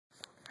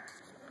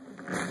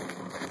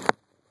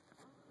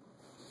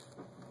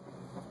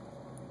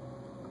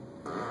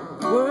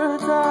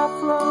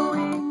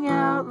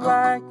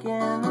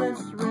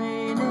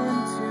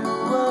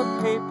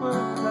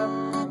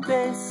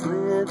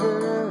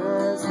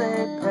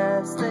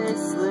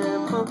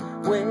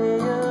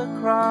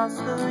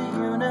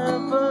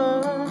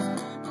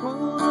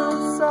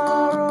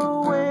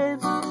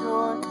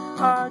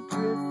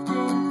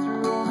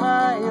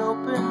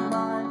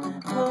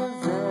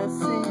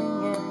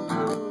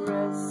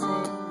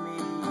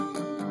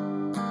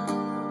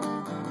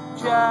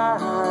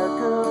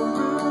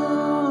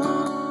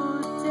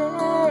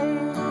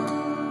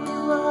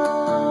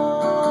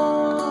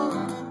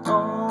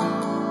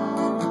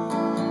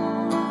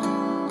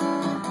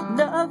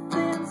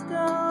Nothing's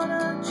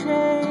gonna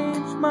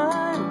change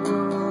my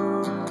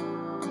world.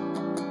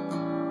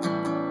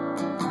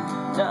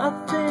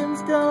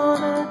 Nothing's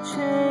gonna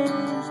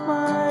change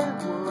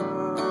my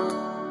world.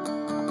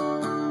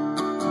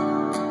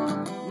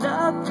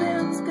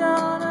 Nothing's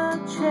gonna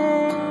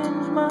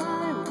change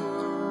my world.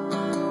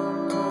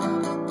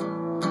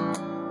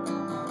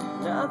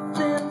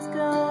 Nothing's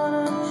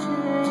gonna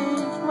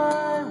change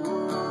my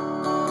world.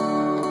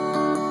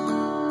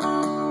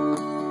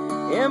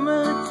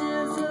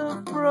 Images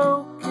of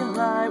broken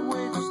light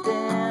which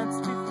dance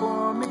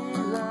before me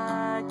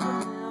like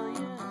a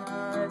million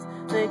eyes.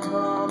 They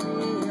call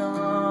me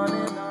on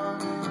and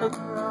on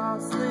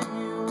across the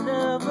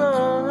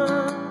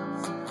universe.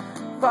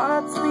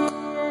 Thoughts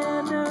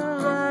meander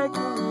like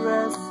a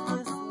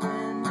restless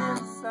wind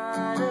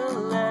inside a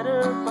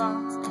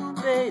letterbox.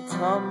 They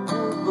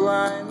tumble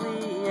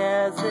blindly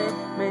as they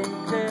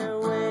make their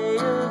way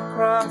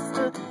across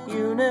the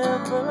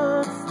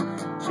universe.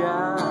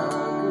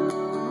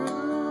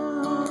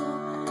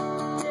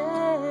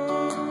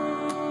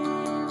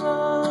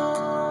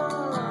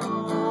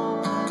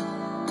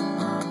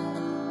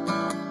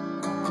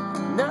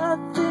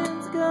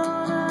 Nothing's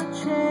gonna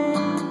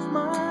change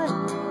my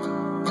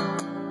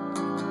world.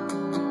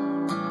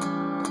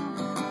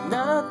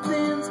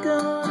 Nothing's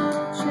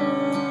gonna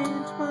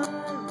change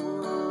my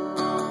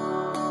world.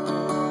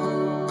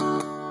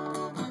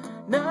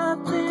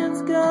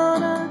 Nothing's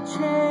gonna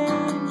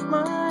change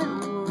my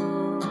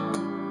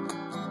world.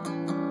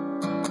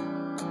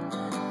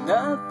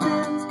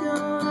 Nothing's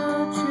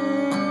gonna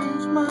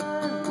change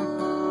my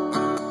world.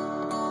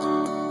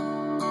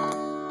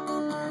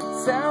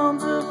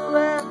 Sounds of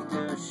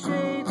laughter,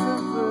 shades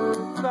of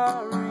earth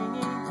are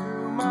ringing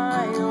through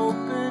my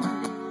open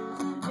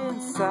ears,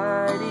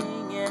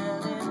 inciting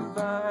and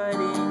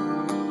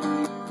inviting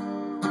me.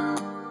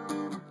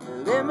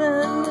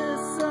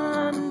 Limitless,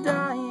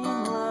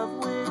 undying love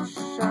which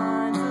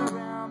shines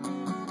around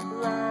me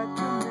like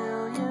a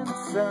million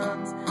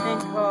suns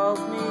and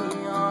calls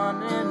me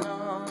on and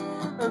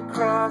on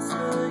across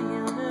the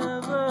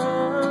universe.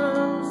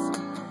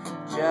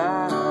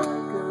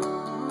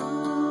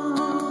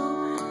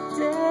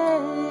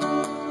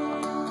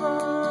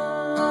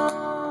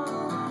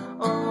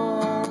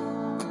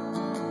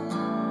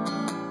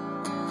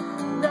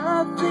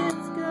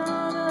 Nothing's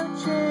gonna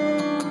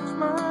change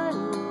my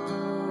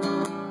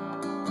world.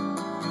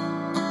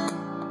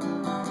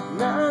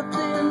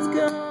 Nothing's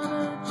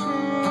gonna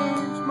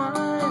change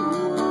my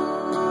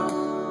world.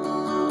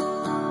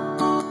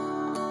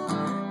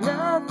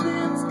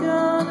 Nothing's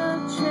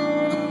gonna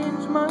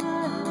change my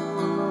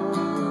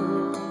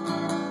world.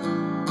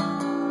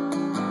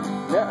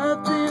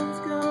 Nothing